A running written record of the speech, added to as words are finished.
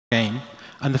game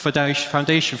and the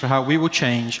foundation for how we will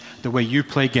change the way you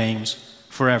play games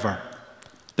forever.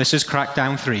 This is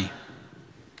CrackDown 3.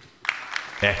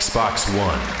 Xbox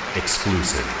One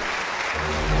exclusive.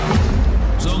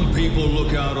 Some people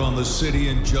look out on the city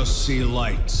and just see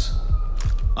lights.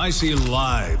 I see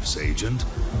lives, Agent,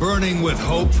 burning with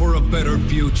hope for a better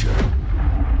future.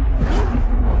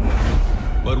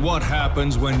 But what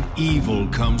happens when evil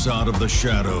comes out of the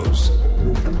shadows?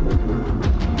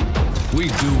 We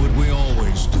do what we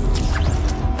always do.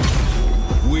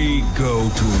 We go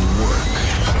to work.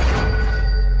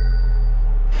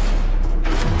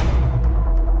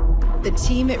 The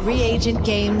team at Reagent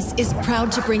Games is proud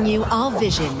to bring you our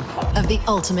vision of the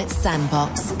ultimate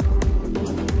sandbox.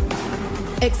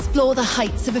 Explore the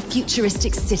heights of a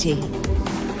futuristic city.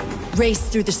 Race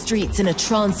through the streets in a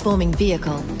transforming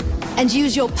vehicle. And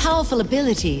use your powerful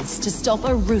abilities to stop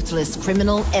a ruthless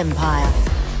criminal empire.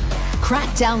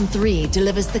 CrackDown 3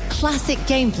 delivers the classic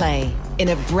gameplay in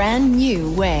a brand new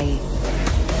way.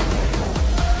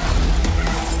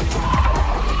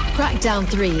 CrackDown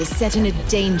 3 is set in a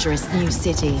dangerous new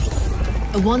city.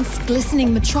 A once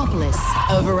glistening metropolis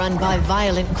overrun by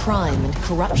violent crime and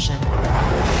corruption.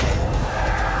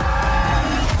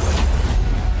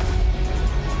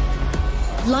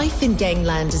 Life in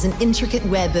Gangland is an intricate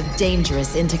web of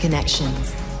dangerous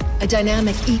interconnections. A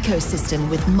dynamic ecosystem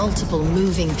with multiple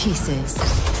moving pieces.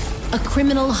 A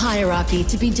criminal hierarchy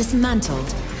to be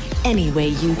dismantled any way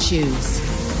you choose.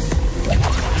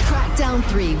 CrackDown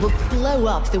 3 will blow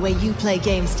up the way you play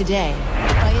games today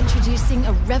by introducing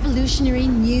a revolutionary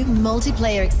new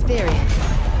multiplayer experience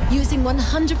using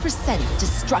 100%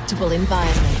 destructible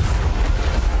environments.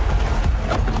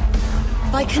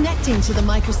 By connecting to the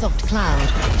Microsoft Cloud,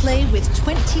 play with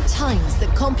 20 times the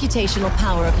computational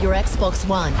power of your Xbox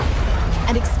One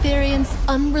and experience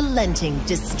unrelenting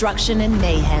destruction and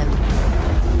mayhem.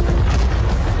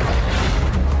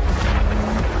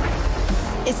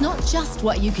 It's not just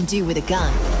what you can do with a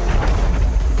gun.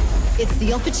 It's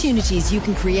the opportunities you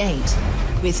can create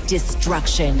with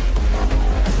destruction.